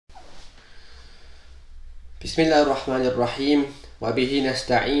بسم الله الرحمن الرحيم وبه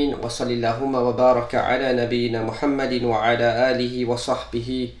نستعين وصلى اللهم وبارك على نبينا محمد وعلى آله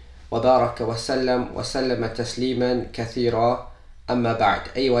وصحبه وبارك وسلم تسليما كثيرا أما بعد.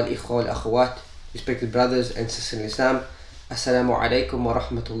 أيها الإخوة والأخوات, respected brothers and sisters in Islam, Assalamu alaikum wa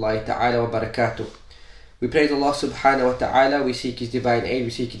rahmatullahi ta'ala wa barakatuh. We praise Allah subhanahu wa ta'ala, we seek His divine aid, we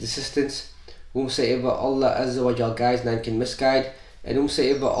seek His assistance. Whomsoever Allah Azza wa Jal guides, none can misguide, and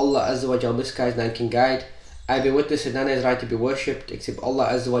whomsoever Allah Azza wa Jal misguides, none can guide. I bear witness that none is right to be worshipped except Allah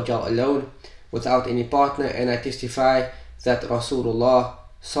Azza wa Jal alone, without any partner, and I testify that Rasulullah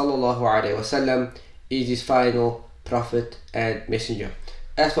sallallahu alayhi wa sallam is his final prophet and messenger.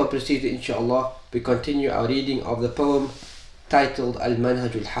 As for procedure, inshallah, we continue our reading of the poem titled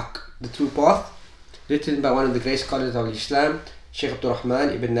Al-Manhaj al-Haq, the True Path, written by one of the great scholars of Islam, Shaykh Abdul Rahman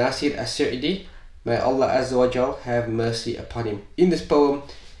ibn Nasir as-Sa'di. May Allah Azza wa Jal have mercy upon him. In this poem,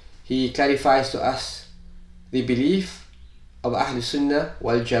 he clarifies to us the belief of Ahlul Sunnah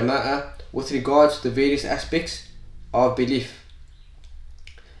wal Jama'ah with regards to the various aspects of belief.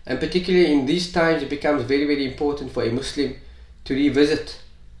 And particularly in these times, it becomes very, very important for a Muslim to revisit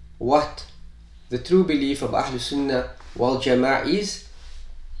what the true belief of Ahlul Sunnah wal Jama'ah is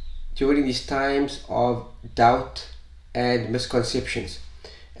during these times of doubt and misconceptions.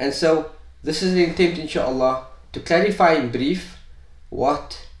 And so this is an attempt, inshallah, to clarify in brief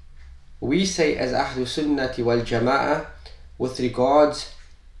what we say as Ahlul Sunnati wal Jama'ah with regards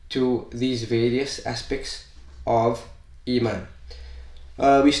to these various aspects of Iman.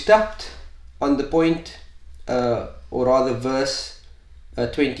 We stopped on the point, or rather verse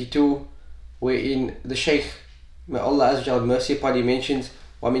 22, wherein the Shaykh, may Allah Azza wa Jal mercy upon him, mentions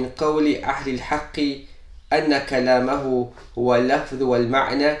وَمِن قَوْلِ أَهْلِ الْحَقِّ أَنَّ كَلَامَهُ هُوَ اللَّفْظُ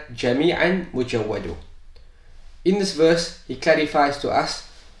وَالْمَعْنَى جَمِيعًا مُجَوَّدُ. In this verse, he clarifies to us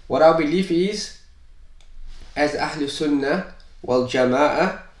what our belief is as Ahlul Sunnah wal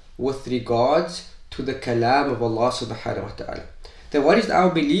Jama'ah with regards to the kalam of Allah subhanahu wa ta'ala. Then what is our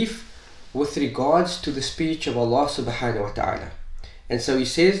belief with regards to the speech of Allah subhanahu wa ta'ala? And so he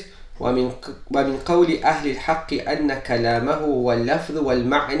says, وَمِن قَوْلِ أَهْلِ الْحَقِّ أَنَّ كَلَامَهُ هُوَ اللَّفْظُ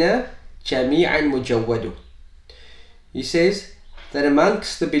وَالْمَعْنَى جَمِيعًا مُجَوَّدُ. He says that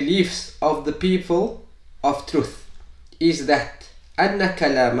amongst the beliefs of the people of truth is that أن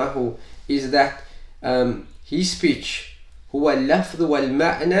كلامه is that his speech هو اللفظ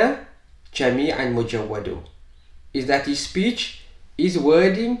والمعنى جميعا مجود, is that his speech is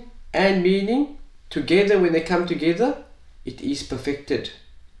wording and meaning together. When they come together, it is perfected.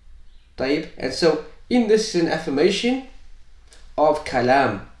 طيب. And so in this is an affirmation of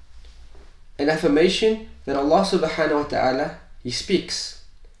kalam, an affirmation that Allah subhanahu wa ta'ala, He speaks,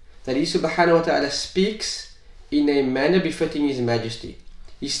 that He subhanahu wa ta'ala speaks in a manner befitting His Majesty.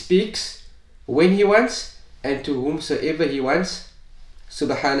 He speaks when He wants and to whomsoever He wants,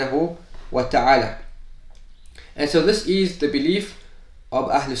 subhanahu wa ta'ala. And so this is the belief of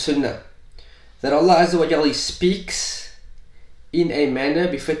Ahlul Sunnah, that Allah Azza wa Jalla speaks in a manner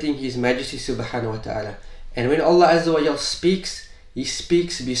befitting His Majesty subhanahu wa ta'ala. And when Allah Azza wa Jalla speaks, He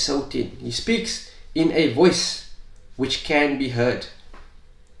speaks bisawtin, He speaks in a voice which can be heard.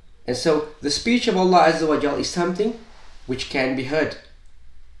 And so the speech of Allah Azza wa Jal is something which can be heard.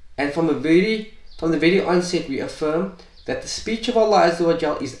 And from the very onset, we affirm that the speech of Allah Azza wa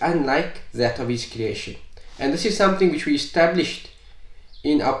Jal is unlike that of His creation. And this is something which we established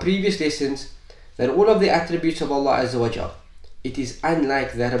in our previous lessons, that all of the attributes of Allah Azza wa Jal, it is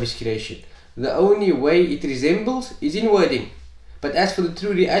unlike that of His creation. The only way it resembles is in wording. But as for the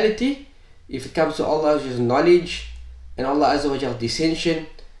true reality, if it comes to Allah Azza wa Jal's knowledge and Allah Azza wa Jal's descension,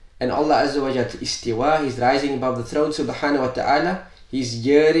 and Allah Azza wa Jal istiwa, He's rising above the throne subhanahu wa ta'ala, His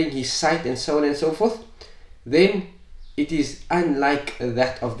hearing, His sight, and so on and so forth, then it is unlike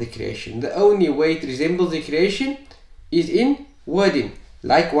that of the creation. The only way it resembles the creation is in wording.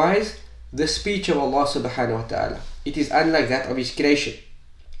 Likewise, the speech of Allah subhanahu wa ta'ala, it is unlike that of His creation.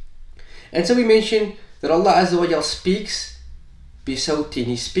 And so we mentioned that Allah Azza wa Jal speaks bisawtin,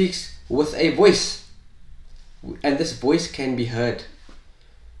 He speaks with a voice, and this voice can be heard.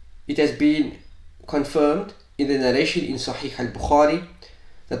 It has been confirmed in the narration in Sahih al-Bukhari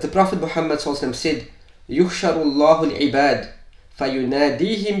that the Prophet Muhammad said, يُحْشَرُ اللَّهُ الْعِبَادِ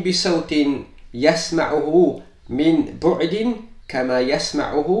فَيُنَادِيهِمْ بِصَوْتٍ يَسْمَعُهُ مِنْ بُعْدٍ كَمَا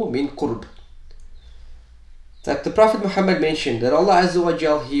يَسْمَعُهُ مِنْ قُرْبٍ. That the Prophet Muhammad mentioned that Allah Azza wa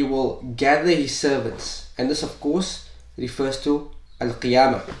Jal, He will gather His servants, and this of course refers to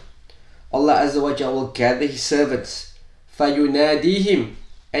Al-Qiyamah. Allah Azza wa Jal will gather His servants, فَيُنَادِيهِمْ,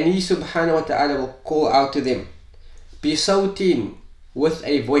 and He subhanahu wa ta'ala will call out to them, bisawtin, with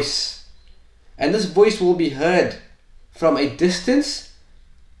a voice. And this voice will be heard from a distance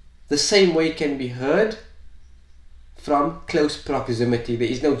the same way it can be heard from close proximity. There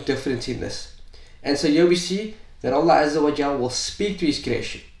is no difference in this. And so here we see that Allah Azza wa Jal will speak to His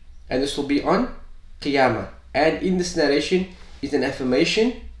creation, and this will be on Qiyamah. And in this narration is an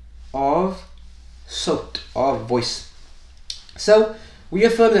affirmation of sawt, of voice. So we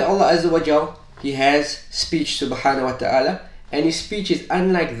affirm that Allah Azza wa Jal, He has speech subhanahu wa ta'ala, and His speech is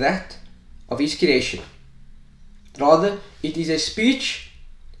unlike that of His creation. Rather, it is a speech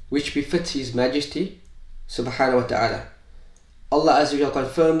which befits His Majesty subhanahu wa ta'ala. Allah Azza wa Jal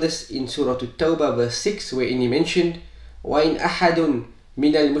confirmed this in Surah At-Tawbah verse 6, wherein He mentioned, وَإِنْ أَحَدٌ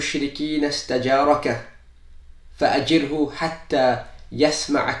مِنَ الْمُشْرِكِينَ اسْتَجَارَكَ فَأَجِرْهُ حَتَّى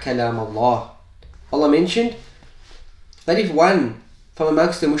يَسْمَعَ كَلَامَ اللَّهِ. Allah mentioned that if one from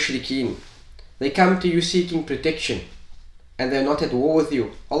amongst the mushrikeen, they come to you seeking protection and they're not at war with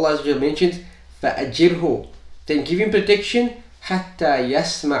you, Allah Azza wa Jal mentions فَأَجِرْهُ, then give him protection حَتَّى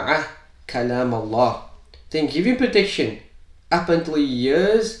يَسْمَعَ كَلَامَ اللَّهِ, then give him protection up until he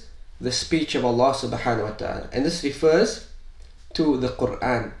hears the speech of Allah subhanahu wa ta'ala. And this refers to the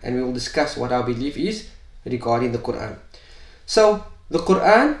Quran, and we will discuss what our belief is regarding the Quran. So the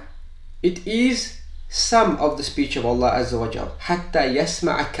Quran, it is some of the speech of Allah Azza wa Jal. Hatta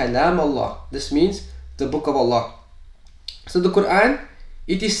yasma'a kalam Allah. This means the book of Allah. So the Quran,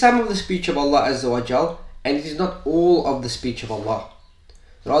 it is some of the speech of Allah Azza wa Jal, and it is not all of the speech of Allah.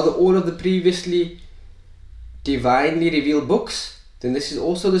 Rather, all of the previously divinely revealed books, then this is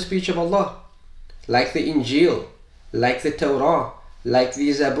also the speech of Allah. Like the Injil, like the Torah, like the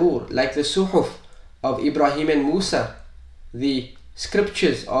Zabur, like the Suhuf of Ibrahim and Musa, the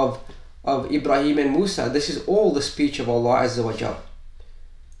scriptures of Ibrahim and Musa, this is all the speech of Allah Azza wa Jal.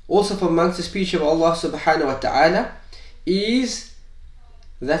 Also from amongst the speech of Allah subhanahu wa ta'ala is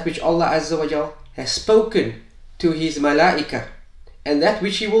that which Allah Azza wa Jal has spoken to His malaika, and that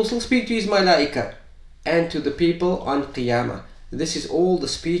which He will still speak to His malaika and to the people on Qiyamah. This is all the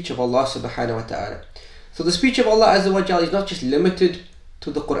speech of Allah subhanahu wa ta'ala. So the speech of Allah Azza wa Jal is not just limited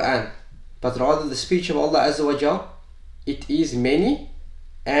to the Quran, but rather the speech of Allah Azza wa Jal, it is many,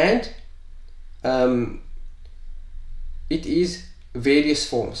 and it is various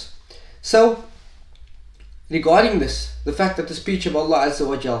forms. So regarding this, the fact that the speech of Allah Azza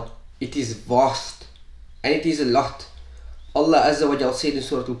wa Jal, it is vast and it is a lot. Allah Azza wa Jal said in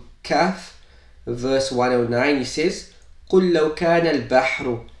Surah Al-Kahf verse 109, He says, قُلْ لَوْ كَانَ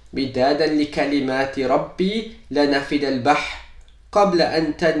الْبَحْرُ مِدَادًا لِكَلِمَاتِ رَبِّي لَنَفِدَ الْبَحْرُ قَبْلَ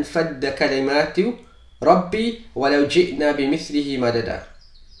أَن تَنْفَدَّ كَلِمَاتُ رَبِّي وَلَوْ جِئْنَا بِمِثْلِهِ مَدَدًا.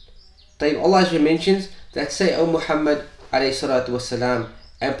 Allah mentions that, say, O Muhammad alayhi salatu wasalam,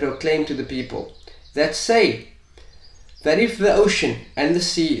 and proclaim to the people that, say that if the ocean and the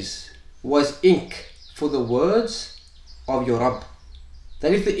seas was ink for the words of your Rabb,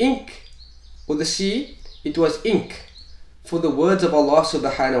 that if the ink or the sea, it was ink for the words of Allah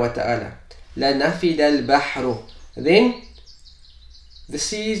subhanahu wa ta'ala, لَنَفِدَ الْبَحْرُ, then the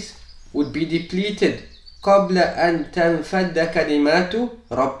seas would be depleted قَبْلَ أَن تَنْفَدَّ كَلِمَاتُ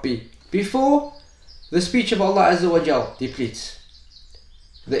رَبِّي, before the speech of Allah Azza wa Jal depletes.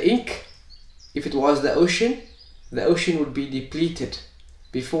 The ink, if it was the ocean would be depleted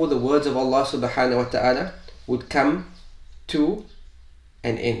before the words of Allah subhanahu wa ta'ala would come to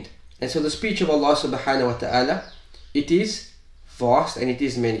an end. And so the speech of Allah subhanahu wa ta'ala, it is vast and it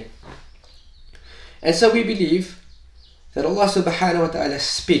is many. And so we believe that Allah subhanahu wa ta'ala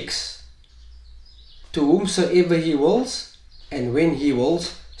speaks to whomsoever He wills and when He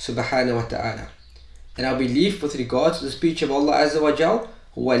wills subhanahu wa ta'ala. And our belief with regards to the speech of Allah Azza wa Jal,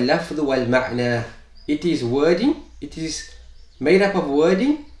 huwa al-lafdhu wal-ma'na, it is wording, it is made up of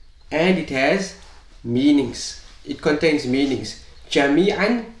wording, and it has meanings. It contains meanings.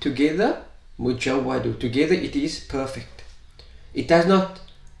 Jami'an, together, mujawwadu, together it is perfect. It does not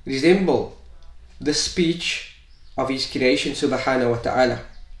resemble the speech of His creation subhanahu wa ta'ala.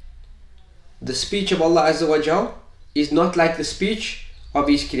 The speech of Allah Azza wa Jal is not like the speech of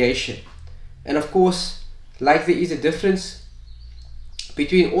His creation. And of course, like there is a difference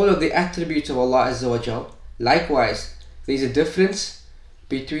between all of the attributes of Allah Azza wa Jal, likewise there is a difference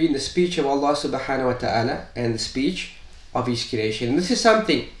between the speech of Allah subhanahu wa ta'ala and the speech of His creation. And this is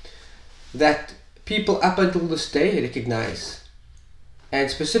something that people up until this day recognize.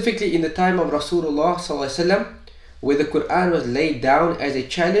 And specifically in the time of Rasulullah sallallahu alaihi wasallam, where the Quran was laid down as a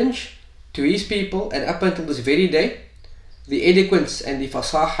challenge to his people, and up until this very day, the eloquence and the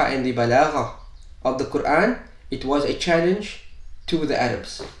fasaha and the balagha of the Quran, it was a challenge to the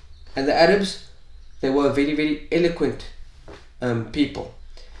Arabs. And the Arabs, they were very, very eloquent people.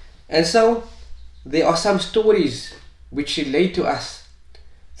 And so there are some stories which relate to us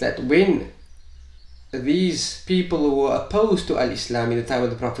that when these people who were opposed to Al-Islam in the time of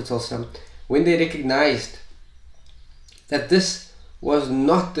the Prophet ﷺ, when they recognized that this was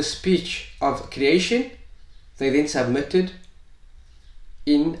not the speech of creation, they then submitted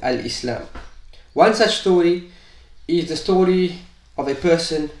in Al-Islam. One such story is the story of a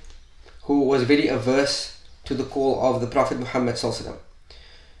person who was very averse to the call of the Prophet Muhammad ﷺ.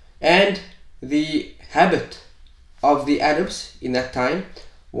 And the habit of the Arabs in that time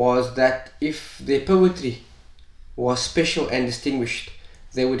was that if their poetry was special and distinguished,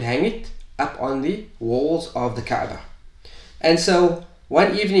 they would hang it up on the walls of the Kaaba. And so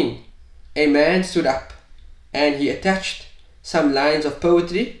one evening a man stood up and he attached some lines of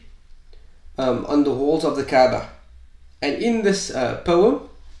poetry on the walls of the Kaaba. And in this poem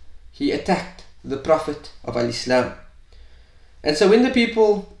he attacked the Prophet of Al-Islam. And so when the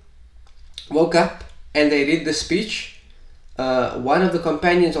people woke up and they read the speech, one of the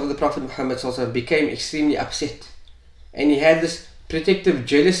companions of the Prophet Muhammad ﷺ became extremely upset, and he had this protective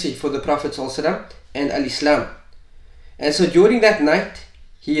jealousy for the Prophet ﷺ and Al-Islam. And so during that night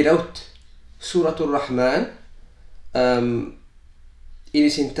he wrote Surah Al-Rahman in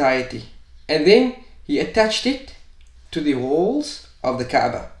its entirety, and then he attached it to the walls of the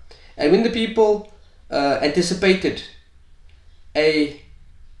Kaaba. And when the people anticipated a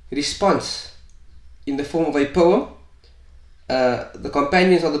response in the form of a poem, the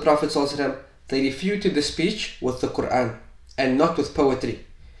companions of the Prophet ﷺ, they refuted the speech with the Quran and not with poetry.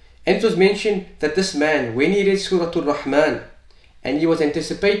 And it was mentioned that this man, when he read Surah Al-Rahman and he was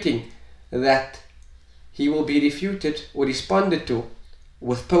anticipating that he will be refuted or responded to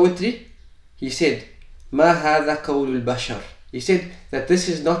with poetry, he said, "Ma hadha qawlul bashar." He said that this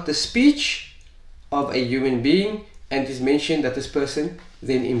is not the speech of a human being, and it is mentioned that this person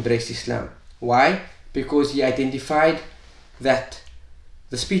then embraced Islam. Why? Because he identified that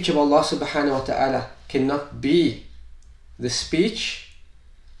the speech of Allah subhanahu wa ta'ala cannot be the speech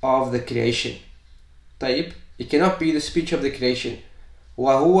of the creation. طيب, it cannot be the speech of the creation.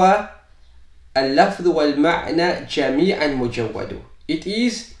 وَهُوَ اللَّفْظُ وَالْمَعْنَى جَمِيعًا مُجَوَّدُ. It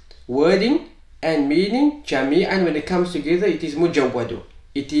is wording and meaning jami'an. When it comes together, it is mujawwadu.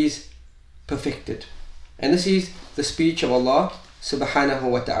 It is perfected. And this is the speech of Allah subhanahu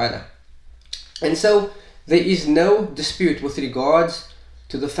wa ta'ala. And so there is no dispute with regards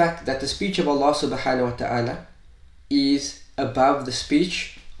to the fact that the speech of Allah subhanahu wa ta'ala is above the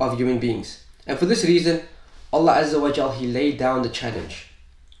speech of human beings. And for this reason, Allah Azza wa Jal, He laid down the challenge.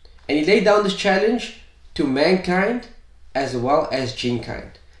 And He laid down this challenge to mankind as well as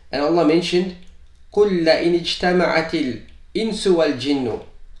jinkind. And Allah mentioned, قُلْ لَإِنِ اجْتَمَعَتِ الْإِنسُ وَالْجِنُّ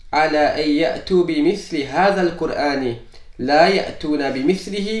عَلَىٰ أَن يَأْتُوا بِمِثْلِ هَذَا الْقُرْآنِ لَا يَأْتُونَ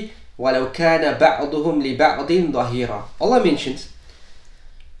بِمِثْلِهِ وَلَوْ كَانَ بَعْضُهُمْ لِبَعْضٍ ظَهِيرًا. Allah mentions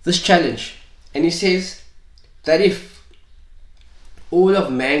this challenge, and He says that if all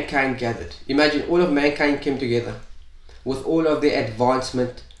of mankind gathered, imagine all of mankind came together with all of their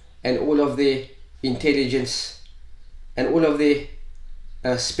advancement and all of their intelligence and all of their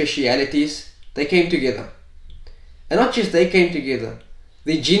specialities, they came together. And not just they came together,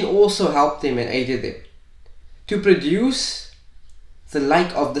 the jinn also helped them and aided them to produce the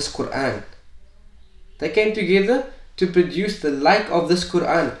like of this Quran. They came together to produce the like of this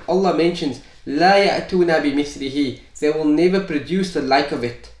Quran. Allah mentions, لا يأتون بمثله. They will never produce the like of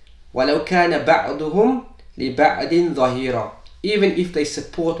it. وَلَوْ كَانَ بَعْضُهُمْ لِبَعْضٍ ظَهِيرًا. Even if they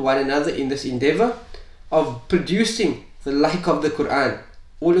support one another in this endeavor of producing the like of the Quran,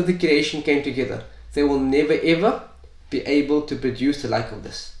 all of the creation came together, they will never ever be able to produce the like of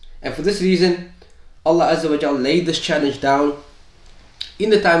this. And for this reason, Allah Azza wa Jal laid this challenge down in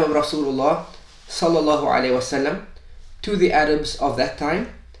the time of Rasulullah sallallahu alaihi wasallam to the Arabs of that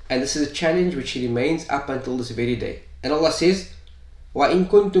time, and this is a challenge which remains up until this very day. And Allah says, وَإِن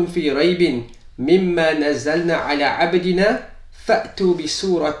كُنْتُمْ فِي رَيْبٍ مِمَّا نَزَّلْنَا عَلَى عَبْدِنَا فَأْتُوا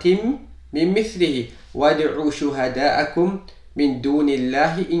بِسُورَةٍ مِّن مِثْلِهِ وَادْعُوا شُهَدَاءَكُمْ مِن دُونِ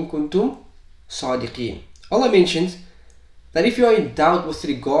اللَّهِ إِن كُنْتُمْ صَادِقِينَ. Allah mentions that if you are in doubt with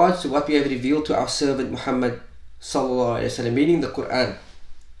regards to what we have revealed to our servant Muhammad sallallahu alaihi wasallam, meaning the Quran,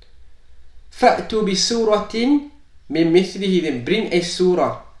 فَأْتُوا بِسُورَةٍ مِّن مِثْلِهِ, then bring a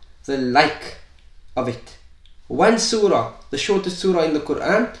surah, the like of it. One surah, the shortest surah in the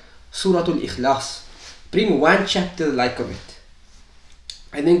Quran, Suratul Ikhlas. Bring one chapter like of it.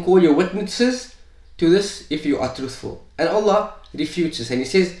 And then call your witnesses to this if you are truthful. And Allah refutes this, and He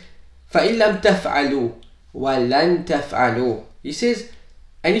says, فَإِن لَمْ تَفْعَلُوا وَلَن تَفْعَلُوا. He says,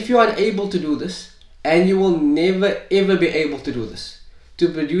 and if you are unable to do this, and you will never ever be able to do this, to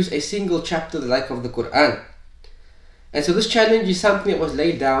produce a single chapter the like of the Quran. And so this challenge is something that was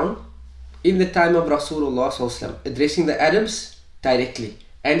laid down in the time of Rasulullah SAW, addressing the Arabs directly.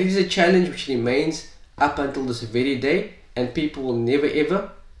 And it is a challenge which remains up until this very day, and people will never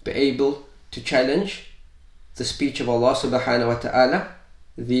ever be able to challenge the speech of Allah subhanahu wa ta'ala,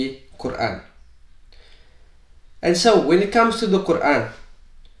 the Quran. And so when it comes to the Quran,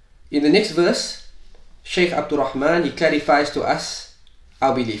 in the next verse, Shaykh Abdul Rahman, he clarifies to us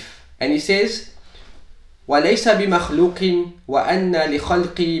our belief. And he says, وَلَيْسَ بِمَخْلُوقٍ وَأَنَّ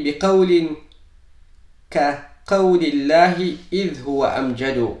لِخَلْقِي بِقَوْلٍ كَقَوْلِ اللَّهِ إِذْ هُوَ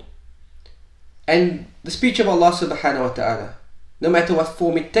أَمْجَدُ. And the speech of Allah subhanahu wa ta'ala, no matter what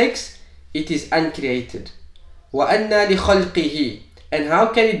form it takes, it is uncreated. وَأَنَّ لِخَلْقِهِ. And how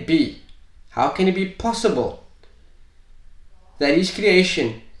can it be? How can it be possible that His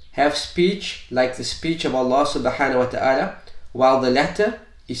creation have speech like the speech of Allah subhanahu wa ta'ala, while the latter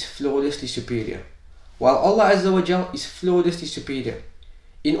is flawlessly superior? While Allah Azza wa Jal is flawlessly superior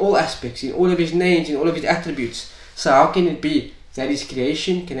in all aspects, in all of His names, in all of His attributes. So how can it be that His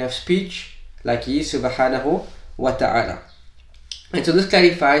creation can have speech like He is subhanahu wa ta'ala? And so this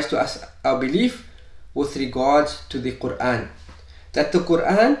clarifies to us our belief with regards to the Quran, that the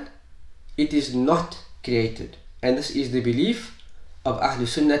Quran, it is not created. And this is the belief of Ahlul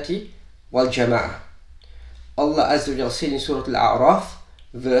Sunnati wal Jama'ah. Allah Azza wa Jal said in Surah Al-A'raf,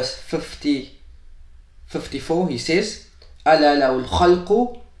 verse 54, He says, أَلَا لَهُ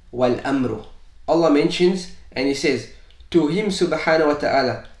الْخَلْقُ وَالْأَمْرُ. Allah mentions and He says, to Him subhanahu wa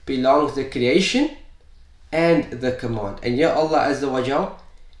ta'ala belongs the creation and the command. And here Allah Azza wa Jal,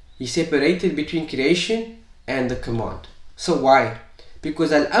 He separated between creation and the command. So why?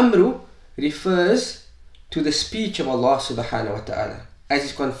 Because Al-Amru refers to the speech of Allah subhanahu wa ta'ala, as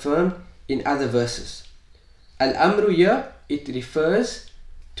is confirmed in other verses. Al-Amru here, it refers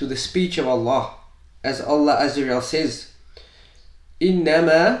to the speech of Allah, as Allah Azza wa Jal says,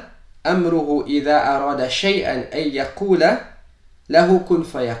 إِنَّمَا أَمْرُهُ إِذَا أَرَادَ شَيْئًا أَن يَقُولَ لَهُ كُن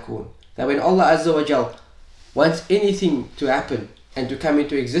فَيَكُونَ. That when Allah Azza wa Jal wants anything to happen and to come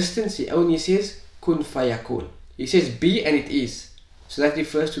into existence, He only says kun fayakun. He says be and it is. So that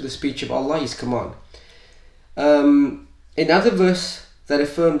refers to the speech of Allah, His command. Another verse that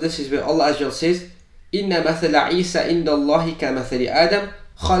affirms this is where Allah Azza wa Jal says, إِنَّ مَثَلَ عِيسَى عِنْدَ اللَّهِ كَمَثَلِ آدَمَ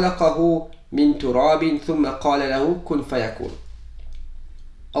خَلَقَهُ مِنْ تُرَابٍ ثُمَّ قَالَ لَهُ كُنْ فَيَكُونَ.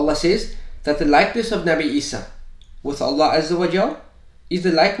 Allah says that the likeness of Nabi Isa with Allah Azza wa Jal is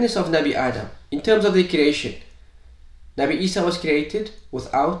the likeness of Nabi Adam in terms of the creation. Nabi Isa was created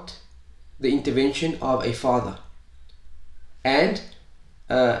without the intervention of a father, and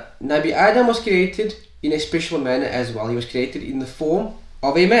Nabi Adam was created in a special manner as well. He was created in the form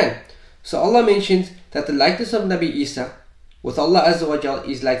of a man. So Allah mentions that the likeness of Nabi Isa with Allah Azza wa Jal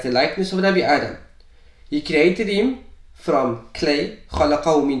is like the likeness of Nabi Adam. He created him from clay, خَلَقَهُ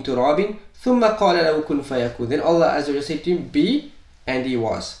مِن تُرَابٍ ثُمَّ قَالَ لَهُ كُنْ فَيَكُونَ. Then Allah Azza wa Jal said to him, be, and he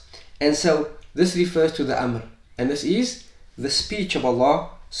was. And so this refers to the Amr, and this is the speech of Allah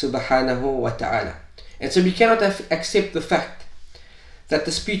subhanahu wa ta'ala. And so we cannot accept the fact that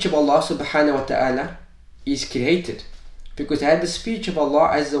the speech of Allah subhanahu wa ta'ala is created, because had the speech of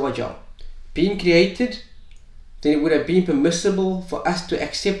Allah Azza wa Jal been created, then it would have been permissible for us to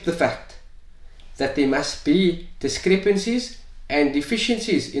accept the fact that there must be discrepancies and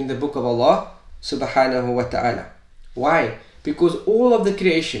deficiencies in the book of Allah subhanahu wa ta'ala. Why? Because all of the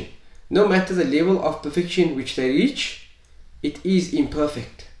creation, no matter the level of perfection which they reach, it is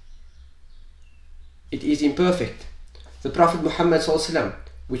imperfect. It is imperfect. The Prophet Muhammad ﷺ,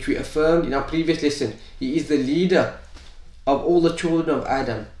 which we affirmed in our previous lesson, he is the leader of all the children of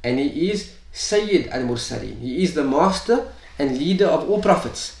Adam, and he is Sayyid al-Mursaleen. He is the master and leader of all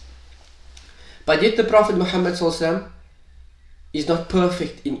prophets. But yet the Prophet Muhammad ﷺ is not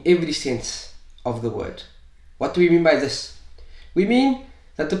perfect in every sense of the word. What do we mean by this? We mean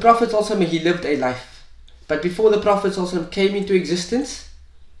that the Prophet ﷺ, he lived a life, but before the Prophet ﷺ came into existence,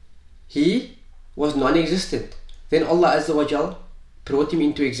 he was non-existent. Then Allah Azza wa Jal brought him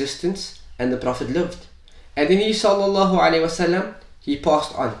into existence, and the Prophet lived. And then he sallallahu alayhi wasallam, he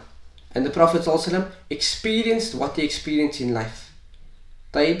passed on, and the Prophet ﷺ experienced what he experienced in life,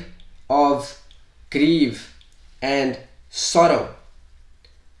 type of grief and sorrow.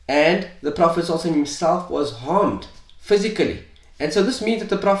 And the Prophet ﷺ himself was harmed physically. And so this means that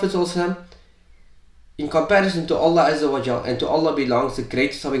the Prophet ﷺ, in comparison to Allah Azza wa Jal, and to Allah belongs the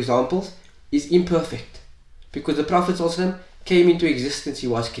greatest of examples, is imperfect. Because the Prophet ﷺ came into existence, he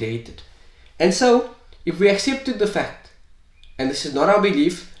was created. And so, if we accepted the fact, and this is not our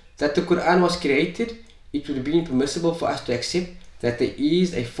belief, that the Quran was created, it would be permissible for us to accept that there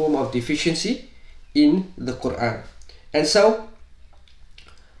is a form of deficiency in the Quran. And so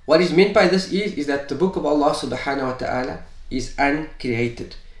what is meant by this is that the book of Allah subhanahu wa ta'ala is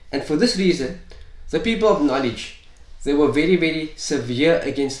uncreated. And for this reason, the people of knowledge, they were very, very severe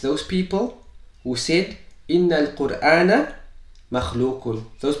against those people who said, Inna al-Qur'ana makhluqun.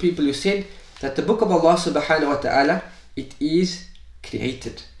 Those people who said that the book of Allah subhanahu wa ta'ala, it is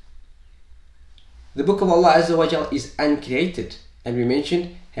created. The book of Allah Azza wa Jal is uncreated. And we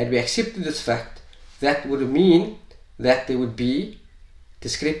mentioned, had we accepted this fact, that would mean that there would be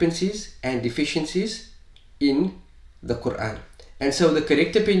discrepancies and deficiencies in the Quran. And so the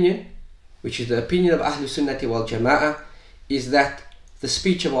correct opinion, which is the opinion of Ahlul Sunnati wal Jama'ah, is that the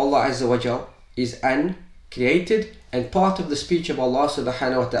speech of Allah Azza wa Jal is uncreated, and part of the speech of Allah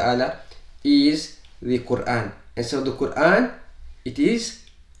subhanahu wa ta'ala is the Quran. And so the Quran, it is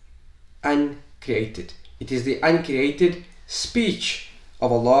uncreated. It is the uncreated speech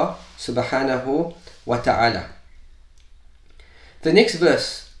of Allah subhanahu wa ta'ala. The next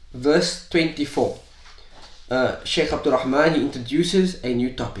verse, verse 24, Shaykh Abdul Rahman, he introduces a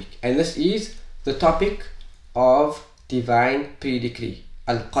new topic, and this is the topic of divine pre-decree,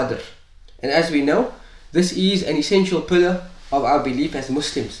 Al-Qadr. And as we know, this is an essential pillar of our belief as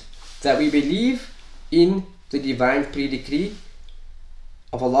Muslims, that we believe in the divine pre-decree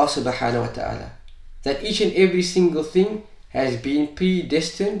of Allah subhanahu wa ta'ala, that each and every single thing has been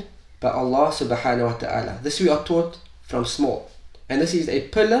predestined by Allah subhanahu wa ta'ala. This we are taught from small, and this is a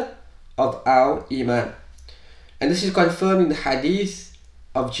pillar of our iman. And this is confirmed in the hadith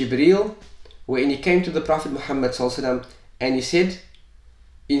of Jibreel, when he came to the Prophet Muhammad ﷺ and he said,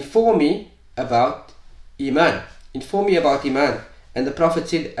 inform me about iman, inform me about iman. And the Prophet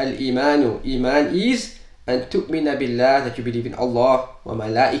said, al-imanu, iman is an tu'mina billah, that you believe in Allah, wa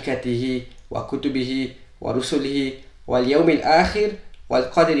malaikatihi, wa kutubihi, wa rusulihi, wal yawmil akhir, wal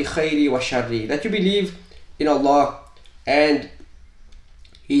qadri khayri wa sharri, that you believe in Allah and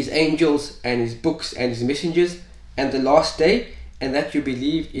His angels and His books and His messengers and the last day, and that you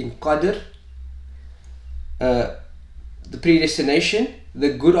believe in Qadr, the predestination, the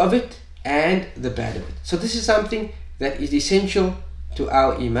good of it and the bad of it. So this is something that is essential to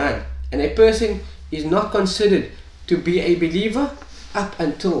our iman, and a person is not considered to be a believer up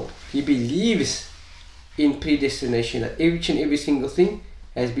until he believes in predestination, that each and every single thing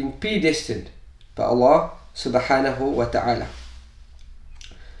has been predestined by Allah subhanahu wa ta'ala.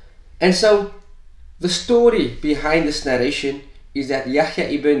 And so the story behind this narration is that Yahya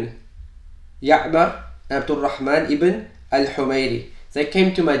ibn Ya'mar and Abdul Rahman ibn al-Humayri, they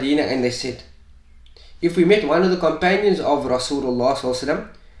came to Medina and they said, if we met one of the companions of Rasulullah ﷺ,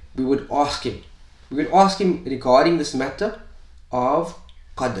 we would ask him. We would ask him regarding this matter of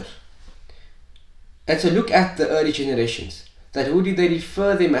Qadr. And so look at the early generations, that who did they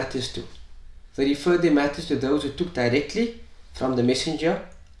refer their matters to? They referred their matters to those who took directly from the Messenger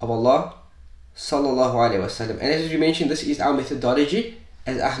of Allah sallallahu alaihi wasallam. And as we mentioned, this is our methodology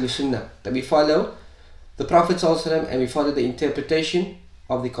as Ahlul Sunnah, that we follow the Prophet sallallahu alaihi wasallam and we follow the interpretation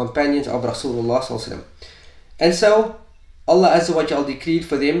of the companions of Rasulullah sallallahu alaihi wasallam. And so Allah Azza wa Jal decreed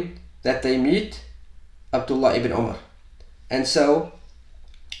for them that they meet Abdullah ibn Umar. And so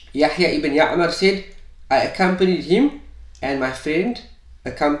Yahya ibn Ya'mar said, I accompanied him and my friend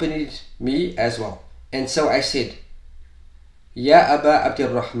accompanied me as well. And so I said, Ya Aba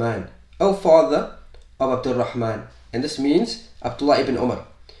Abdul Rahman, O father of Abdul Rahman. And this means Abdullah ibn Umar.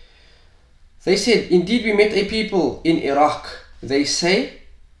 They said, indeed we met a people in Iraq. They say,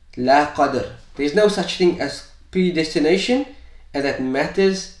 La Qadr. There is no such thing as predestination, and that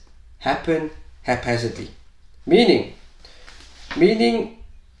matters happen haphazardly. Meaning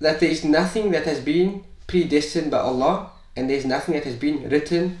that there is nothing that has been predestined by Allah, and there is nothing that has been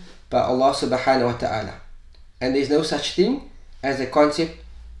written by Allah subhanahu wa ta'ala. And there is no such thing as a concept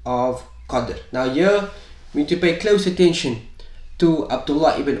of Qadr. Now here we need to pay close attention to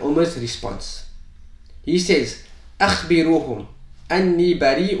Abdullah ibn Umar's response. He says, أخبروهم أني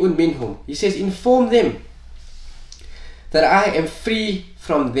بريء منهم. He says, inform them that I am free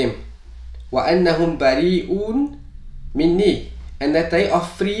from them. وأنهم بريئون مني, and that they are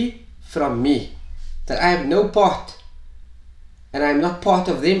free from me. That I have no part, and I am not part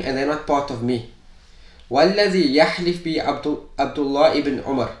of them, and they are not part of me. وَالَّذِي يَحْلِفْ بِي Abdullah ibn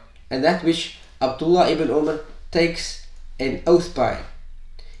Umar, and that which Abdullah ibn Umar takes an oath by.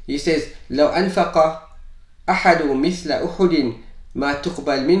 He says, لَوْ أَنْفَقَ أَحَدُ مِثْلَ أُحُدٍ مَا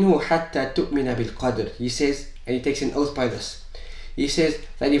تُقْبَلْ مِنْهُ حَتَّى تُؤْمِنَ بِالْقَدْرِ. He says, and he takes an oath by this. He says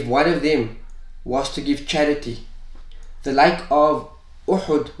that if one of them was to give charity, the like of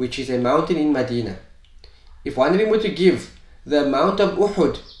Uhud, which is a mountain in Medina, if one of them were to give the amount of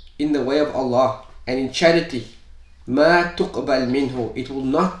Uhud in the way of Allah and in charity, ما تقبل منه, it will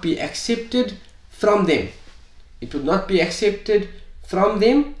not be accepted from them. It will not be accepted from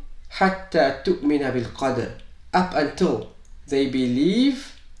them حتى تؤمن بالقدر, up until they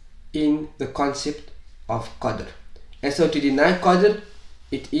believe in the concept of Qadr. And so to deny Qadr,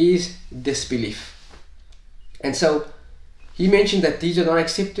 it is disbelief. And so he mentioned that these are not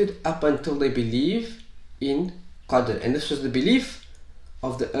accepted up until they believe in Qadr. And this was the belief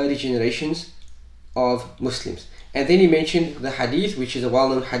of the early generations of Muslims. And then he mentioned the hadith, which is a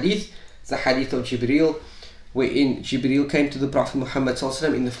well-known hadith, the hadith of Jibreel, wherein Jibreel came to the Prophet Muhammad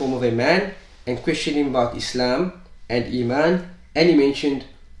ﷺ in the form of a man and questioned him about Islam and Iman. And he mentioned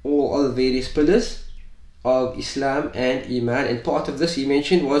all other various pillars of Islam and Iman. And part of this he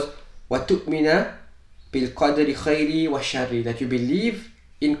mentioned was وَتُؤْمِنَ بِالْقَدْرِ خَيْرِ وَشَرِّ, that you believe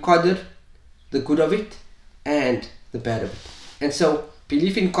in Qadr, the good of it and the bad of it. And so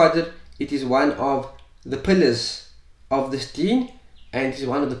belief in Qadr, it is one of the pillars of this deen, and it is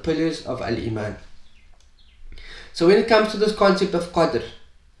one of the pillars of Al-Iman. So when it comes to this concept of Qadr,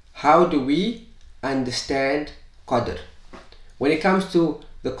 how do we understand Qadr? When it comes to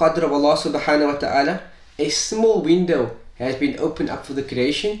the Qadr of Allah subhanahu wa ta'ala, a small window has been opened up for the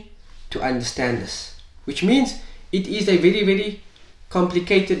creation to understand this, which means it is a very, very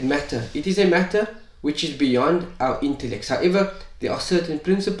complicated matter. It is a matter which is beyond our intellects. However, there are certain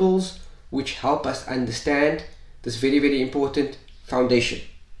principles which help us understand this very, very important foundation.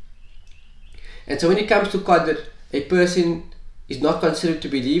 And so when it comes to Qadr, a person is not considered to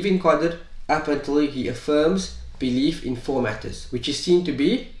believe in Qadr up until he affirms belief in four matters, which is seen to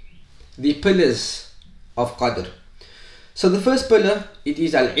be the pillars of Qadr. So the first pillar, it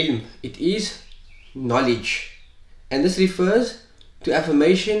is al-ilm, it is knowledge. And this refers to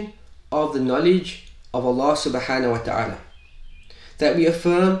affirmation of the knowledge of Allah subhanahu wa ta'ala. That we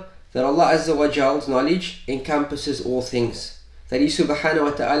affirm that Allah Azza wa Jal's knowledge encompasses all things. That He subhanahu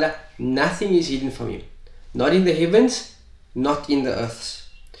wa ta'ala, nothing is hidden from Him. Not in the heavens, not in the earths.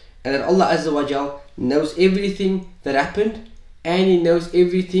 And that Allah Azza wa Jal knows everything that happened, and He knows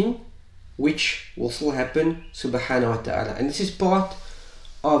everything which will still happen subhanahu wa ta'ala. And this is part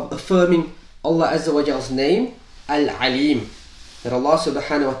of affirming Allah Azza wa Jal's name, Al-Alim. That Allah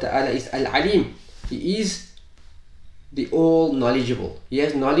subhanahu wa ta'ala is Al-Alim. He is the all knowledgeable. He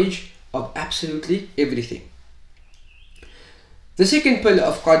has knowledge of absolutely everything. The second pillar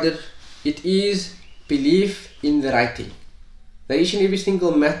of Qadr, it is belief in the writing. That each and every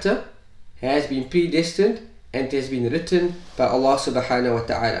single matter has been predestined and has been written by Allah subhanahu wa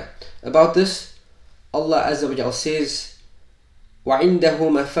ta'ala. About this, Allah Azza wa Jal says, وَعِنْدَهُ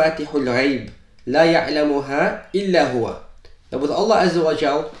مَفَاتِحُ الْغَيْبِ لَا يَعْلَمُهَا إِلَّا هُوَ. That with Allah Azza wa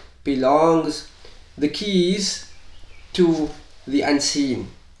Jal belongs the keys to the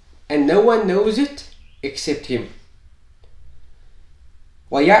unseen, and no one knows it except Him.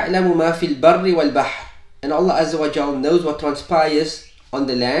 وَيَعْلَمُ مَا فِي الْبَرِّ وَالْبَحْرِ. And Allah Azza wa Jal knows what transpires on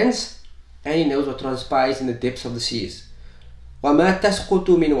the lands, and He knows what transpires in the depths of the seas. وَمَا تَسْقُطُ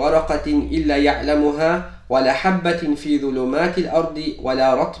مِنْ وَرَقَةٍ إِلَّا يَعْلَمُهَا وَلَا حَبَّةٍ فِي ظُلُمَاتِ الْأَرْضِ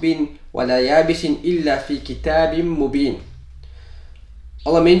وَلَا رَطْبٍ وَلَا يَابِسٍ إِلَّا فِي كِتَابٍ مُبِينٍ.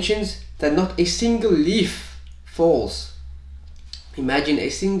 Allah mentions that not a single leaf falls. Imagine a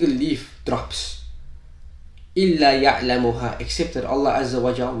single leaf drops. إِلَّا يَعْلَمُهَا, except that Allah Azza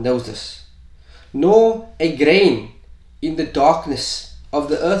wa Jal knows this. Nor a grain in the darkness of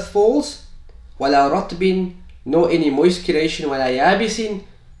the earth falls. وَلَا رَطْبٍ, nor any moist creation. وَلَا يَابِسٍ,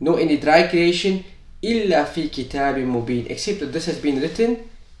 nor any dry creation. إِلَّا فِي كِتَابٍ مُبِينٍ, except that this has been written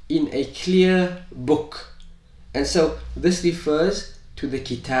in a clear book. And so this refers to the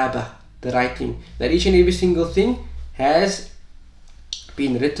kitaba, the writing. That each and every single thing has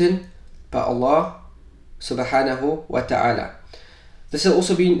been written by Allah subhanahu wa ta'ala. This has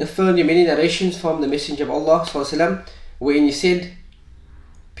also been affirmed in many narrations from the Messenger of Allah sallallahu alaihi wasallam, wherein he said,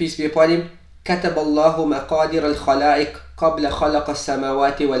 peace be upon him, كتب الله مقادير الخلائق قبل خلق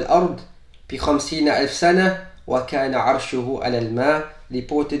السماوات والأرض ب50,000 سنة وكان عرشه على الماء,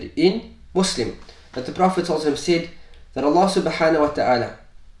 reported in Muslim. That the Prophet sallallahu alaihi wasallam said that Allah subhanahu wa ta'ala,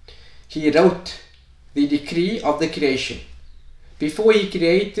 He wrote the decree of the creation before He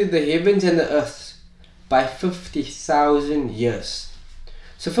created the heavens and the earth by 50,000 years.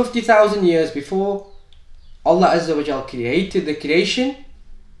 So 50,000 years before Allah Azza wa Jal created the creation,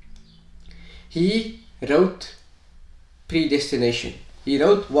 He wrote predestination. He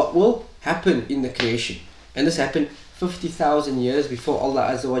wrote what will happen in the creation. And this happened 50,000 years before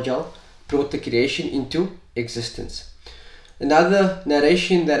Allah Azza wa Jal brought the creation into existence. Another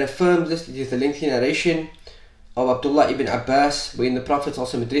narration that affirms this, it is a lengthy narration of Abdullah ibn Abbas, when the Prophet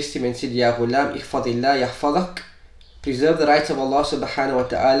also addressed him and said, Ya ghulam, ihfadillah yahfadak, preserve the rights of Allah subhanahu wa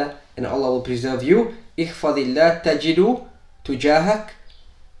ta'ala and Allah will preserve you. Ihfadillah tajidu tujahak,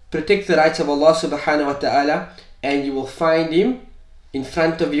 protect the rights of Allah subhanahu wa ta'ala and you will find him in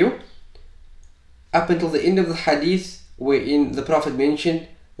front of you. Up until the end of the hadith, wherein the Prophet mentioned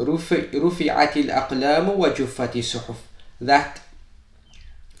rufi'atil aqlamu wa juffati suhuf, that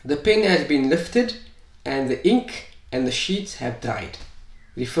the pen has been lifted and the ink and the sheets have dried,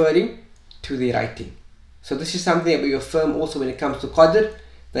 referring to the writing. So this is something that we affirm also when it comes to Qadr,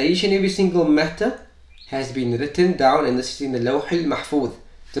 that each and every single matter has been written down, and this is in the Lawh al-Mahfuz,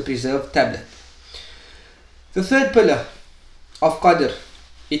 the preserved tablet. The third pillar of Qadr,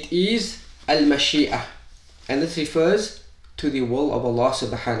 it is al-Mashi'ah, and this refers to the will of Allah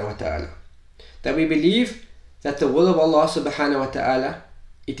subhanahu wa ta'ala. That we believe that the will of Allah subhanahu wa ta'ala,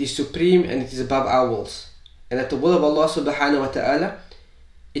 it is supreme and it is above our wills, and that the will of Allah subhanahu wa ta'ala,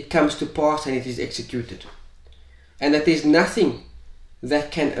 it comes to pass and it is executed, and that there is nothing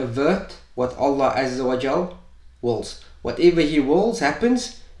that can avert what Allah Azza wa Jal wills. Whatever He wills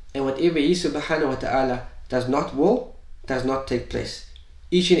happens, and whatever He subhanahu wa ta'ala does not will, does not take place.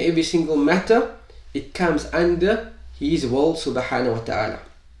 Each and every single matter, it comes under His will subhanahu wa ta'ala.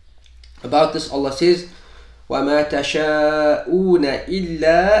 About this Allah says, وَمَا تَشَاءُونَ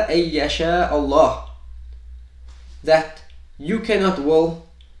إِلَّا أَن يَشَاءَ اللَّهُ, that you cannot will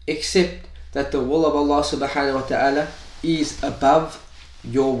except that the will of Allah subhanahu wa ta'ala is above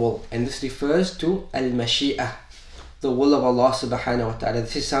your will, and this refers to al-Mashi'ah, the will of Allah subhanahu wa ta'ala.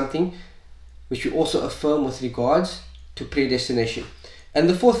 This is something which we also affirm with regards to predestination. And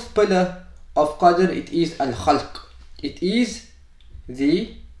the fourth pillar of Qadr, it is al-Khalq, it is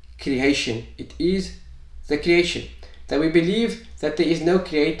the creation, it is the creation, that we believe that there is no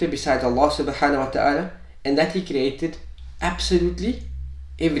creator besides Allah subhanahu wa ta'ala, and that He created absolutely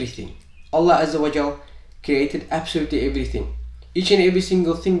everything. Allah Azza wa Jal created absolutely everything. Each and every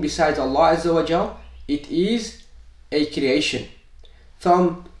single thing besides Allah Azza wa Jal, it is a creation.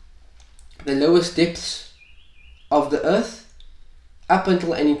 From the lowest depths of the earth up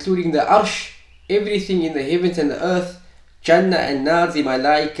until and including the Arsh, everything in the heavens and the earth, Jannah and Nar, the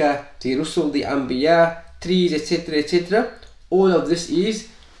Malaika, the Rusul, the Anbiya, trees, etc., etc. All of this is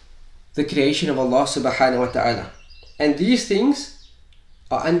the creation of Allah subhanahu wa ta'ala. And these things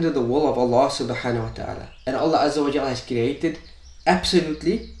are under the will of Allah subhanahu wa ta'ala. And Allah Azza wa Jalla has created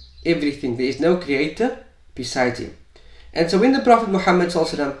absolutely everything. There is no creator besides Him. And so when the Prophet Muhammad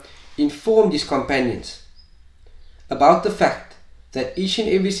sallallahu alaihi wasallam informed his companions about the fact that each and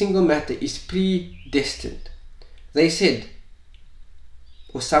every single matter is predestined, they said,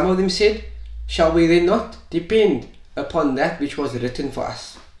 or some of them said, shall we then not depend upon that which was written for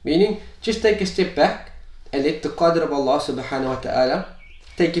us? Meaning, just take a step back and let the qadr of Allah subhanahu wa ta'ala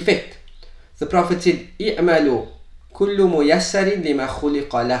take effect. The Prophet said, i'malu kullu muyassarin lima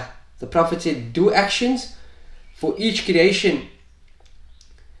khuliqa lah. The Prophet said, do actions, for each creation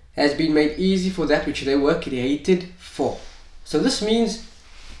has been made easy for that which they were created for. So this means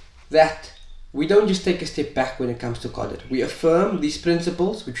that we don't just take a step back when it comes to Qadr. We affirm these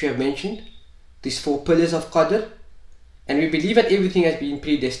principles which we have mentioned, these four pillars of Qadr, and we believe that everything has been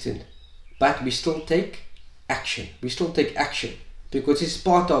predestined, but we still take action. We still take action because this is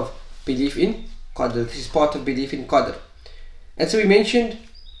part of belief in Qadr. This is part of belief in Qadr. And so we mentioned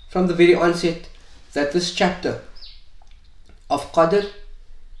from the very onset that this chapter of Qadr,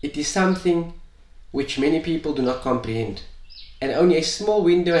 it is something which many people do not comprehend, and only a small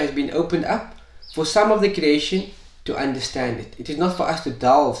window has been opened up for some of the creation to understand it. It is not for us to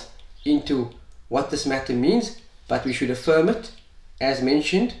delve into what this matter means, but we should affirm it as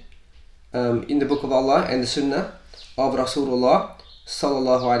mentioned in the book of Allah and the Sunnah of Rasulullah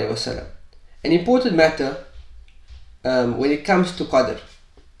sallallahu alaihi wasallam. An important matter when it comes to Qadr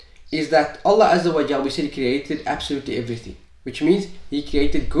is that Allah Azza wa Jalla, we said, He created absolutely everything, which means He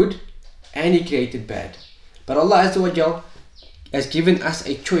created good and He created bad. But Allah Azza wa Jalla has given us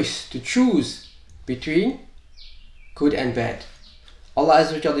a choice to choose between good and bad. Allah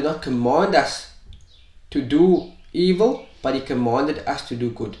Azza wa Jalla did not command us to do evil, but He commanded us to do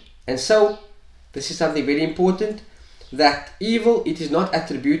good. And so this is something very important, that evil, it is not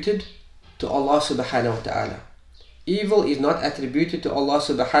attributed to Allah subhanahu wa ta'ala. Evil is not attributed to Allah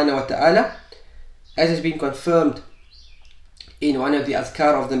subhanahu wa ta'ala, as has been confirmed in one of the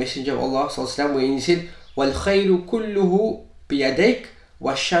adhkar of the Messenger of Allah sallallahu alaihi wasallam, when he said, وَالْخَيْرُ كُلُّهُ بِيَدَيْكَ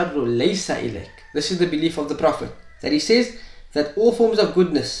وَالشَّرُّ لَيْسَ إِلَيْكَ. This is the belief of the Prophet, that he says that all forms of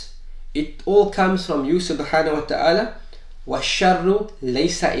goodness, it all comes from you subhanahu wa ta'ala, وَالشَّرُّ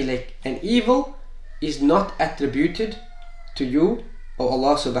لَيْسَ إِلَيْكَ, and evil, is not attributed to you, O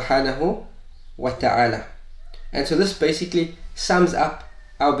Allah subhanahu wa ta'ala. And so this basically sums up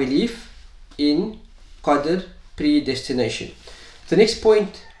our belief in Qadr, predestination. The next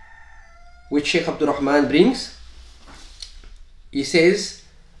point which Shaykh Abdul Rahman brings, he says,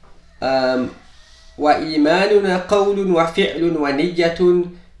 وَإِيمَانُنَا قَوْلٌ وَفِعْلٌ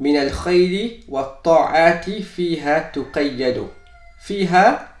وَنِيَّةٌ مِنَ الْخَيْرِ وَالطَّاعَاتِ فِيهَا تُقَيَّدُ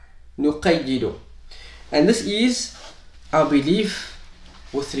فِيهَا نُقَيِّدُ. And this is our belief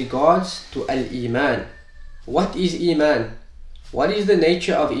with regards to al-Iman. What is Iman? What is the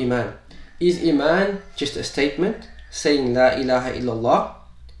nature of Iman? Is Iman just a statement saying La ilaha illallah?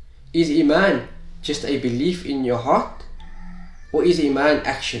 Is Iman just a belief in your heart? Or is Iman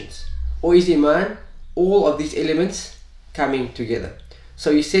actions? Or is Iman all of these elements coming together?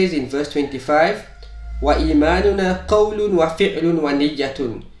 So he says in verse 25, وَإِيمَانُنَا قَوْلٌ وَفِعْلٌ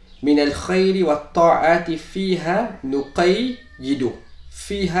وَنِيَّةٌ مِنَ الْخَيْرِ وَالطَّاعَاتِ فِيهَا نُقَيِّدُ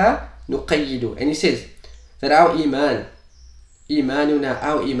فِيهَا نُقَيِّدُ. And he says that our Iman, Imanuna,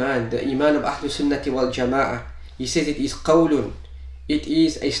 our Iman, the Iman of Ahlul Sunnati wal Jama'ah, he says it is qawlun, it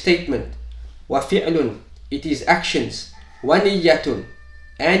is a statement, wa fi'lun, it is actions, wa niyyatun,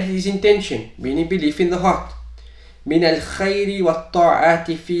 and it is intention, meaning belief in the heart. Min al khayri wa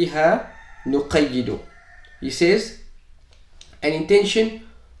ta'ati fiha nuqayyidu. He says an intention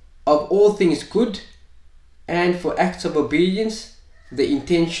of all things good, and for acts of obedience the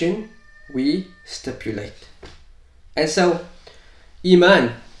intention we stipulate. And so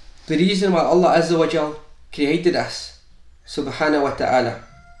Iman, the reason why Allah Azza wa Jal created us subhanahu wa ta'ala,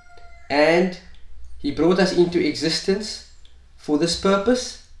 and He brought us into existence for this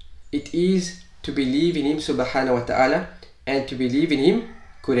purpose, it is to believe in Him subhanahu wa ta'ala and to believe in Him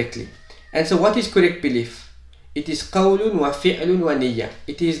correctly. And so what is correct belief? It is qawlun wa fi'lun wa niyya.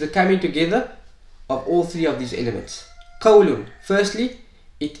 It is the coming together of all three of these elements. Qawlun, firstly,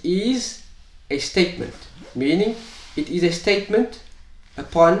 it is a statement, meaning it is a statement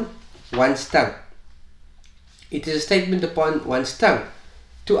upon one's tongue. It is a statement upon one's tongue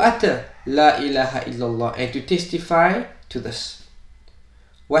to utter La ilaha illallah and to testify to this.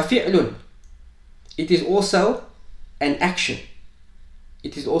 Wa fi'lun, it is also an action.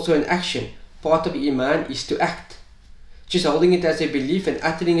 It is also an action. Part of Iman is to act. Just holding it as a belief and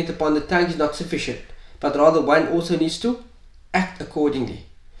uttering it upon the tongue is not sufficient, but rather one also needs to act accordingly,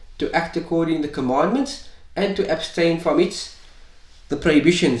 to act according to the commandments and to abstain from the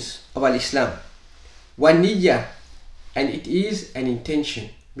prohibitions of al-Islam. One niyya, and it is an intention,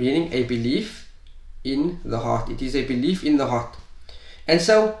 meaning a belief in the heart. It is a belief in the heart. And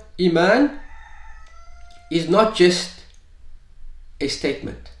so Iman is not just a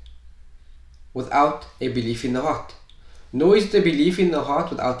statement without a belief in the heart, nor is the belief in the heart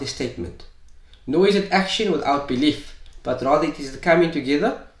without a statement, nor is it action without belief, but rather it is the coming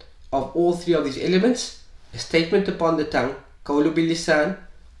together of all three of these elements: a statement upon the tongue, qawlu bil lisan,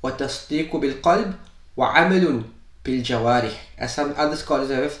 wa tasdiqu bil qalb, wa amalun bil jawarih. As some other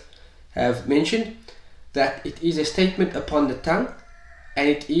scholars have mentioned, that it is a statement upon the tongue, and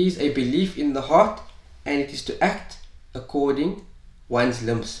it is a belief in the heart, and it is to act according one's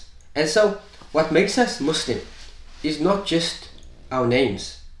limbs. And so what makes us Muslim is not just our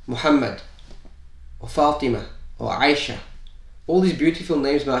names, Muhammad or Fatima or Aisha, all these beautiful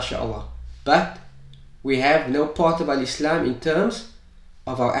names, mashallah, but we have no part of al-Islam in terms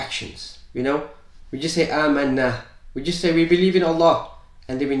of our actions. You know, we just say amanna, we just say we believe in Allah,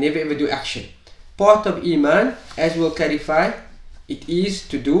 and then we never ever do action. Part of Iman, as we'll clarify, it is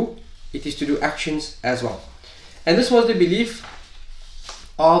to do actions as well. And this was the belief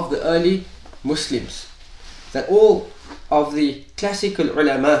of the early Muslims, that all of the classical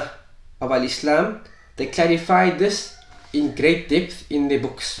ulama of al-Islam, they clarified this in great depth in their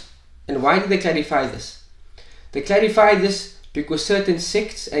books. And why did they clarify this? They clarified this because certain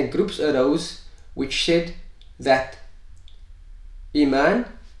sects and groups arose which said that Iman,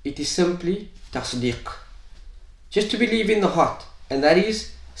 it is simply tasdiq, just to believe in the heart, and that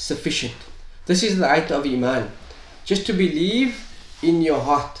is sufficient. This is the ayat of Iman, just to believe in your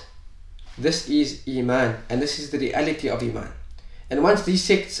heart. This is Iman, and this is the reality of Iman. And once these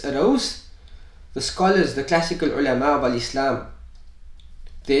sects arose, the scholars, the classical ulama of al-Islam,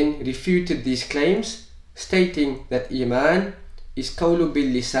 then refuted these claims, stating that Iman is qawlu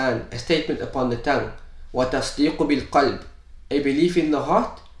bil lisan, a statement upon the tongue, wa tasdiqu bil qalb, a belief in the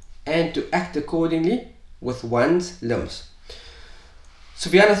heart, and to act accordingly with one's limbs.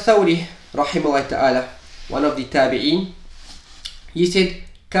 Sufyan al-Thawri, rahimahullah ta'ala, one of the tabi'een, he said,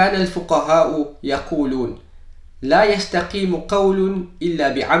 كان الفقهاء يقولون لا يستقيم قول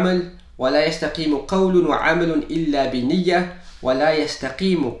إلا بعمل ولا يستقيم قول وعمل إلا بنية ولا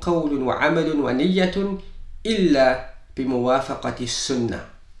يستقيم قول وعمل ونية إلا بموافقة السنة.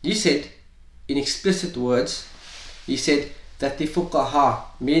 He said, in explicit words, he said that the fuqaha,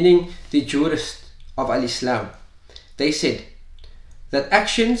 meaning the jurists of al-Islam, they said that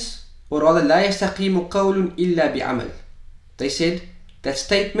actions, or rather لا يستقيم قول إلا بعمل. They said that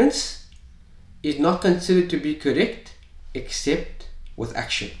statements is not considered to be correct except with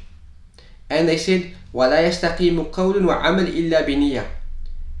action. And they said ولا يستقيم قول وعمل إلا بنية.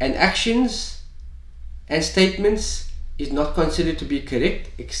 And actions and statements is not considered to be correct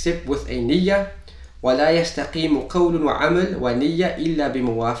except with a niyyah. ولا يستقيم قول وعمل ونية إلا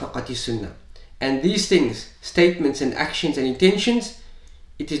بموافقة السنة. And these things, statements and actions and intentions,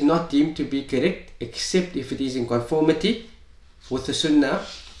 it is not deemed to be correct except if it is in conformity with the sunnah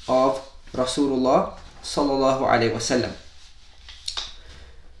of Rasulullah sallallahu alaihi wasallam.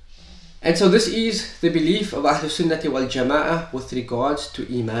 And so this is the belief of Ahlul Sunnati wal Jama'ah with regards to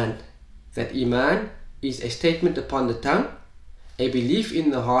Iman. That Iman is a statement upon the tongue, a belief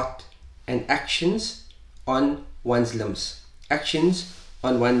in the heart, and actions on one's limbs. Actions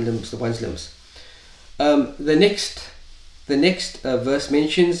on one's limbs. The next verse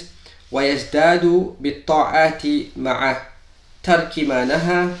mentions وَيَزْدَادُ بِالطَّاعَاتِ مَعَ تَرْكِ مَا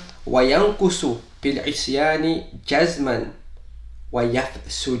نَهَى وَيَنْقُسُ بِالْعِصْيَانِ جَزْمًا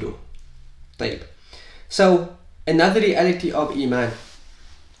وَيَفْسُدُ. So another reality of Iman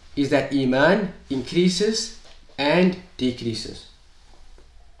is that Iman increases and decreases.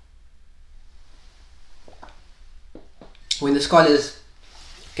 When the scholars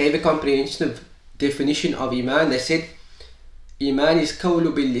gave a comprehensive definition of Iman, they said Iman is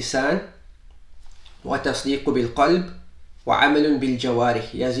قول باللسان وتصديق بالقلب وعمل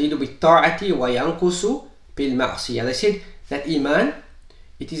بالجوارح يزيد بالطاعة وينقص بالمعصية. They said that Iman,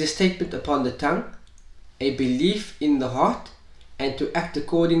 it is a statement upon the tongue, a belief in the heart, and to act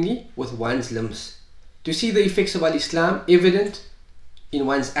accordingly with one's limbs. To see the effects of Islam evident in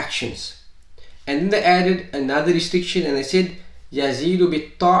one's actions. And then they added another restriction and they said يزيد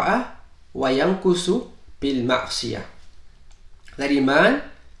بالطاعة وينقص بالمعصية. That Iman,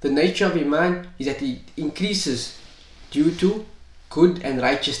 the nature of Iman is that it increases due to good and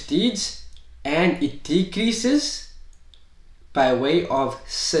righteous deeds, and it decreases by way of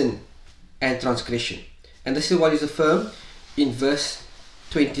sin and transgression. And this is what is affirmed in verse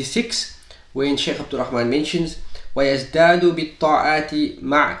 26, wherein Shaykh Abdul Rahman mentions وَيَزْدَادُ بِالطَّاعَاتِ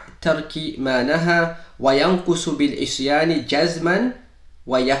مَعْ تَرْكِ مَا نَهَى وَيَنْقُسُ بِالْعِصْيَانِ جَزْمًا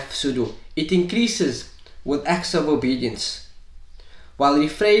وَيَفْسُدُ. It increases with acts of obedience while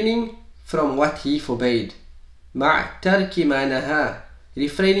refraining from what he forbade. مَعْ تَرْكِ مَا نَهَى,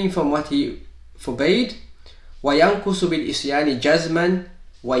 refraining from what he forbade. وَيَنْقُسُ بِالْعِصْيَانِ جَزْمًا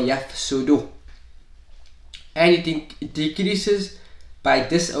وَيَفْسُدُ. And it decreases by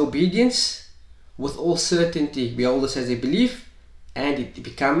disobedience with all certainty. We hold this as a belief, and it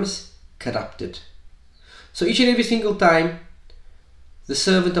becomes corrupted. So each and every single time the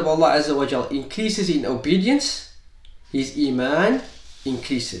servant of Allah Azza wa Jal increases in obedience, his Iman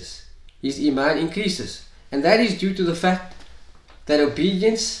increases. His Iman increases. And that is due to the fact that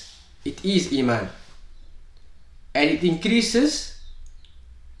obedience, it is Iman. And it increases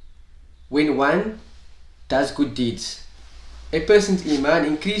when one does good deeds. A person's Iman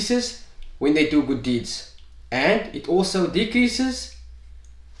increases when they do good deeds. And it also decreases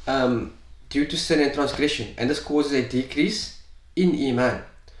due to sin and transgression. And this causes a decrease in Iman.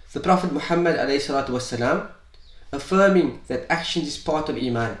 The Prophet Muhammad ﷺ, affirming that action is part of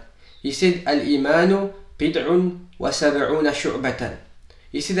Iman, he said, Al-Imanu bid'un wa sab'una shu'batan.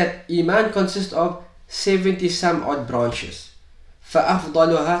 He said that Iman consists of 70 some odd branches.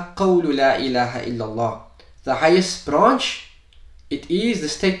 فَأَفْضَلُهَا قَوْلُ لَا إِلَهَ إِلَّا اللَّهِ. The highest branch, it is the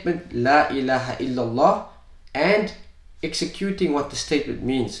statement La ilaha illallah, and executing what the statement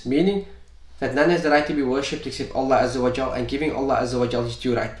means, meaning that none has the right to be worshipped except Allah Azza wa Jal, and giving Allah Azza wa Jal his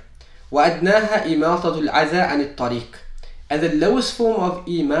due right. وَأَدْنَاهَا إِمَاطَةُ الْعَذَى عَنِ الطَّرِيقِ. And the lowest form of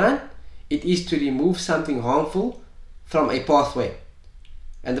Iman, it is to remove something harmful from a pathway.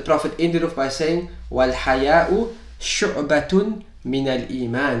 And the Prophet ended off by saying وَالْحَيَاءُ شُعْبَةٌ مِنَ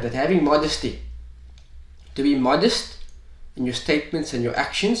الْإِيمَانِ. That having modesty, to be modest in your statements and your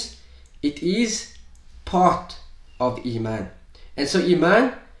actions, it is part of Iman. And so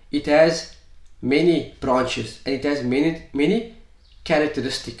Iman, it has many branches, and it has many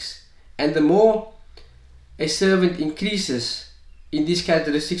characteristics. And the more a servant increases in these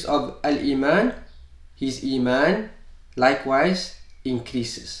characteristics of Al-Iman, his Iman likewise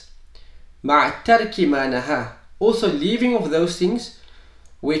increases. مَعْ تَرْكِ مَا نَهَى. Also leaving of those things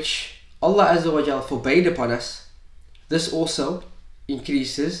which Allah Azza wa Jal forbade upon us, this also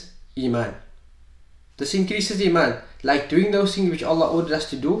increases Iman. This increases Iman. Like doing those things which Allah ordered us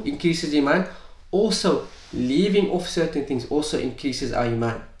to do increases Iman. Also, leaving off certain things also increases our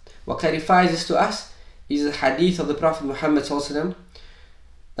Iman. What clarifies this to us is the hadith of the Prophet Muhammad sallallahu alaihi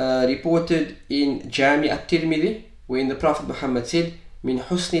wasallam, reported in Jami at-Tirmidhi, wherein the Prophet Muhammad said, "Min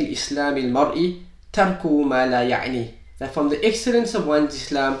husni al-Islam al-mar'i tarku ma la ya'ni." That from the excellence of one's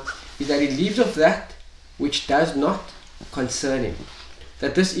Islam is that he leaves off that which does not concern him.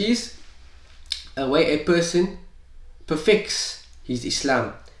 That this is a way a person perfects his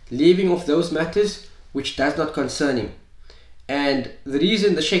Islam, leaving off those matters which does not concern him. And the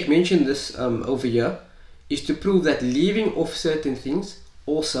reason the Shaykh mentioned this over here is to prove that leaving off certain things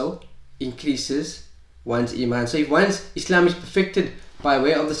also increases one's Iman. So if one's Islam is perfected by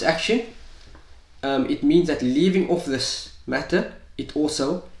way of this action, it means that leaving off this matter, it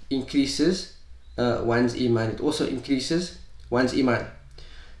also increases one's Iman. It also increases one's Iman.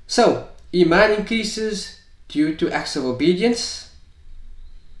 So Iman increases due to acts of obedience,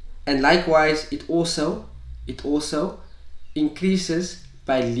 and likewise it also increases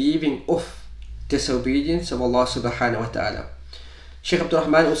by leaving off disobedience of Allah subhanahu wa ta'ala. Shaykh Abdul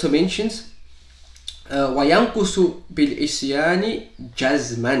Rahman also mentions وَيَنْقُسُ بِالْإِسْيَانِ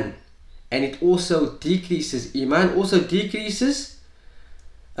جَزْمًا, and it also decreases, Iman also decreases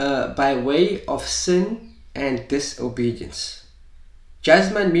by way of sin and disobedience.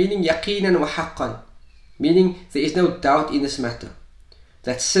 Jazman meaning yaqinan wa haqqan, meaning there is no doubt in this matter.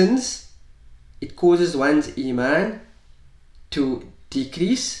 That sins, it causes one's Iman to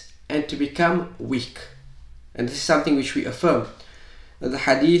decrease and to become weak. And this is something which we affirm. The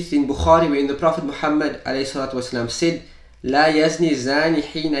hadith in Bukhari wherein the Prophet Muhammad ﷺ said, "La yazni zani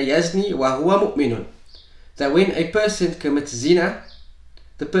hina yazni wa huwa mu'minun." That when a person commits zina,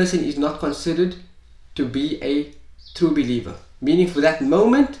 the person is not considered to be a true believer. Meaning for that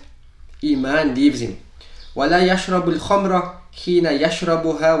moment, Iman leaves him. وَلَا يَشْرَبُ الْخَمْرَ حِينَ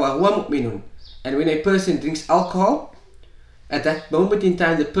يَشْرَبُهَا وَهُوَ مُؤْمِنٌ. And when a person drinks alcohol, at that moment in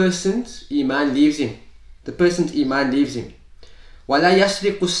time, the person's Iman leaves him. The person's Iman leaves him. وَلَا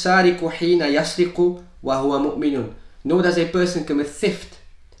يَسْرِقُ السَّارِقُ حِينَ يَسْرِقُ وَهُوَ مُؤْمِنٌ. Nor does a person commit theft,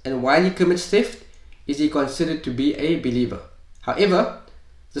 and while he commits theft, is he considered to be a believer. However,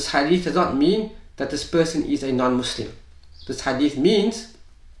 this hadith does not mean that this person is a non-Muslim. This hadith means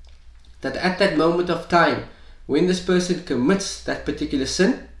that at that moment of time, when this person commits that particular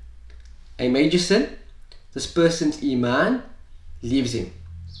sin, a major sin, this person's Iman leaves him.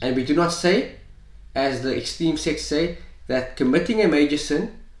 And we do not say, as the extreme sects say, that committing a major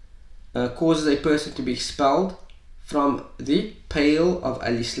sin causes a person to be expelled from the pale of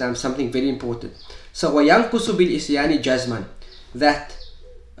al-Islam, something very important. So وَيَنْقُسُ بِالْإِسْيَانِ جَزْمًا, that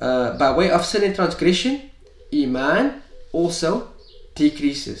by way of sin and transgression, Iman also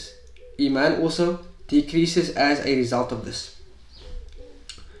decreases. Iman also decreases as a result of this.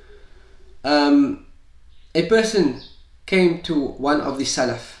 A person came to one of the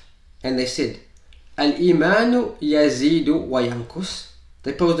Salaf and they said, Al-Imanu yazidu wa yankus.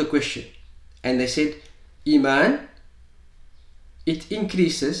 They posed a question and they said, Iman, it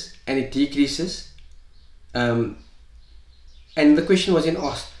increases and it decreases. And the question was then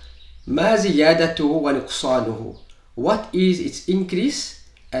asked, Ma ziyadatuhu wa nuqsanuhu? What is its increase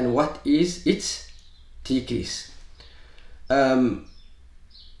and what is its decrease?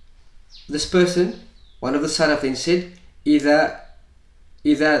 This person, one of the Salaf, then said, إذا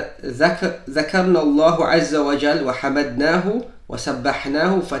ذكرنا الله عز وجل وحمدناه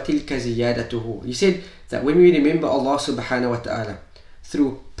وسبحناه فتلك زيادته. He said that when we remember Allah subhanahu wa ta'ala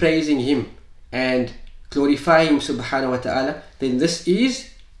through praising Him and glorifying Him subhanahu wa ta'ala, then this is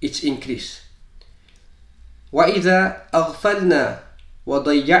its increase. وإذا أغفلنا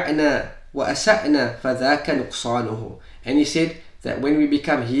وضيعنا وأسأنا فذاك نقصانه. And he said that when we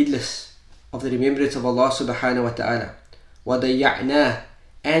become heedless of the remembrance of Allah subhanahu wa ta'ala, وضيعنا,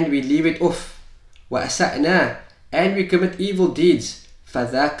 and we leave it off, وأسأنا, and we commit evil deeds,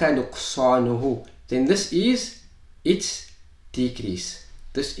 فذاك نقصانه, then this is its decrease.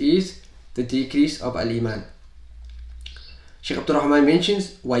 This is the decrease of al-Iman. Shaykh Abdul Rahman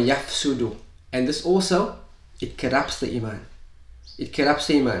mentions وَيَفْسُدُ, and this also, it corrupts the Iman. It corrupts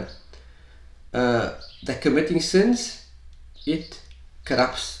the Iman. That committing sins, it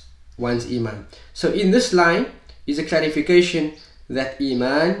corrupts one's Iman. So in this line is a clarification that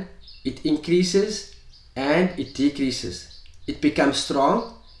Iman, it increases and it decreases. It becomes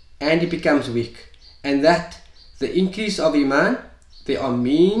strong and it becomes weak. And that the increase of Iman, there are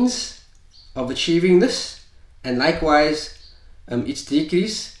means of achieving this, and likewise its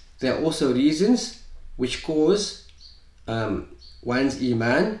decrease, there are also reasons which cause one's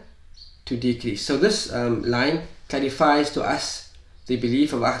iman to decrease. So this line clarifies to us the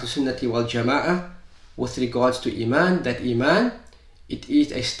belief of Ahlul Sunnati wal Jama'ah with regards to iman, that iman, it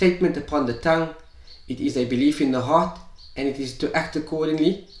is a statement upon the tongue, it is a belief in the heart, and it is to act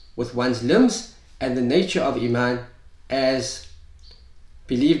accordingly with one's limbs. And the nature of iman, as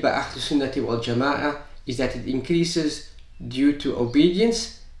believed by Ahlul Sunnati wal Jama'ah, is that it increases due to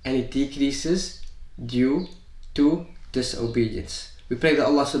obedience and it decreases due to disobedience. We pray that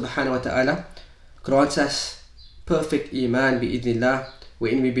Allah subhanahu wa ta'ala grants us perfect iman bi'idhnillah,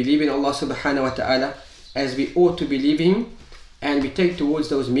 wherein we believe in Allah subhanahu wa ta'ala as we ought to believe Him, and we take towards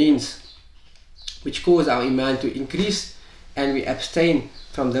those means which cause our iman to increase, and we abstain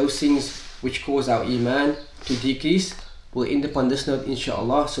from those things which cause our iman to decrease. We'll end upon this note,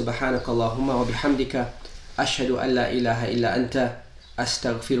 inshaAllah. Subhanakallahumma wa bihamdika ashhadu an la ilaha illa anta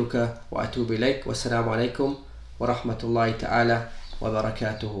astaghfiruka wa atubu ilaik. Wassalamu alaikum wa rahmatullahi ta'ala wa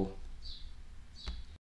barakatuhu.